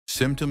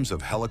Symptoms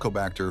of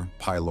Helicobacter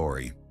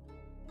pylori.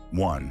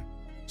 1.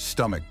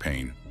 Stomach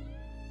pain.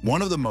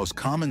 One of the most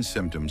common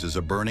symptoms is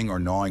a burning or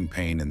gnawing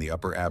pain in the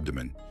upper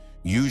abdomen,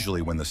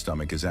 usually when the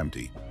stomach is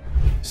empty.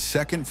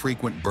 Second,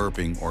 frequent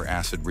burping or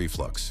acid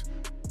reflux.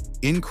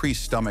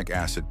 Increased stomach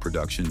acid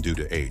production due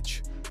to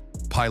age.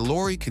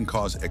 Pylori can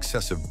cause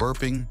excessive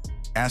burping,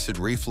 acid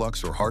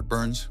reflux, or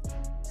heartburns.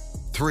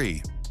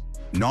 3.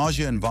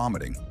 Nausea and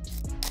vomiting.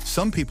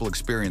 Some people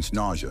experience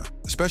nausea,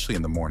 especially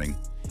in the morning,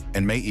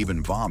 and may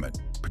even vomit,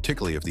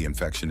 particularly if the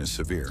infection is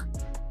severe.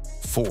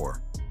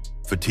 4.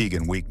 Fatigue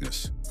and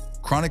weakness.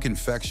 Chronic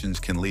infections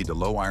can lead to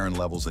low iron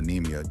levels,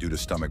 anemia due to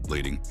stomach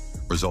bleeding,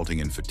 resulting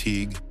in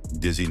fatigue,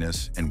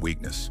 dizziness, and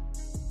weakness.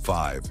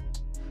 5.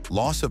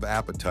 Loss of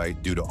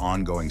appetite due to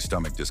ongoing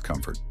stomach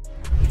discomfort.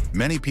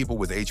 Many people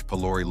with H.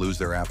 pylori lose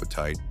their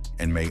appetite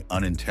and may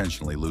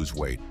unintentionally lose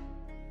weight.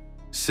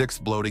 6.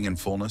 Bloating and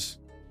fullness.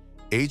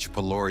 H.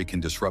 pylori can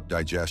disrupt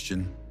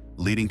digestion,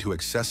 leading to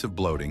excessive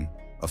bloating,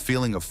 a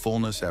feeling of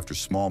fullness after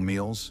small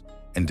meals,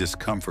 and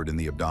discomfort in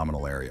the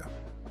abdominal area.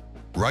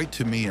 Write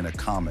to me in a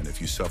comment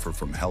if you suffer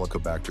from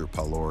Helicobacter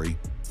pylori,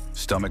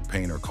 stomach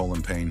pain, or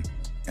colon pain,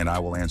 and I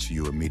will answer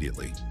you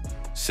immediately.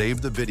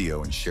 Save the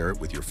video and share it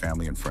with your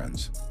family and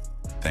friends.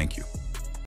 Thank you.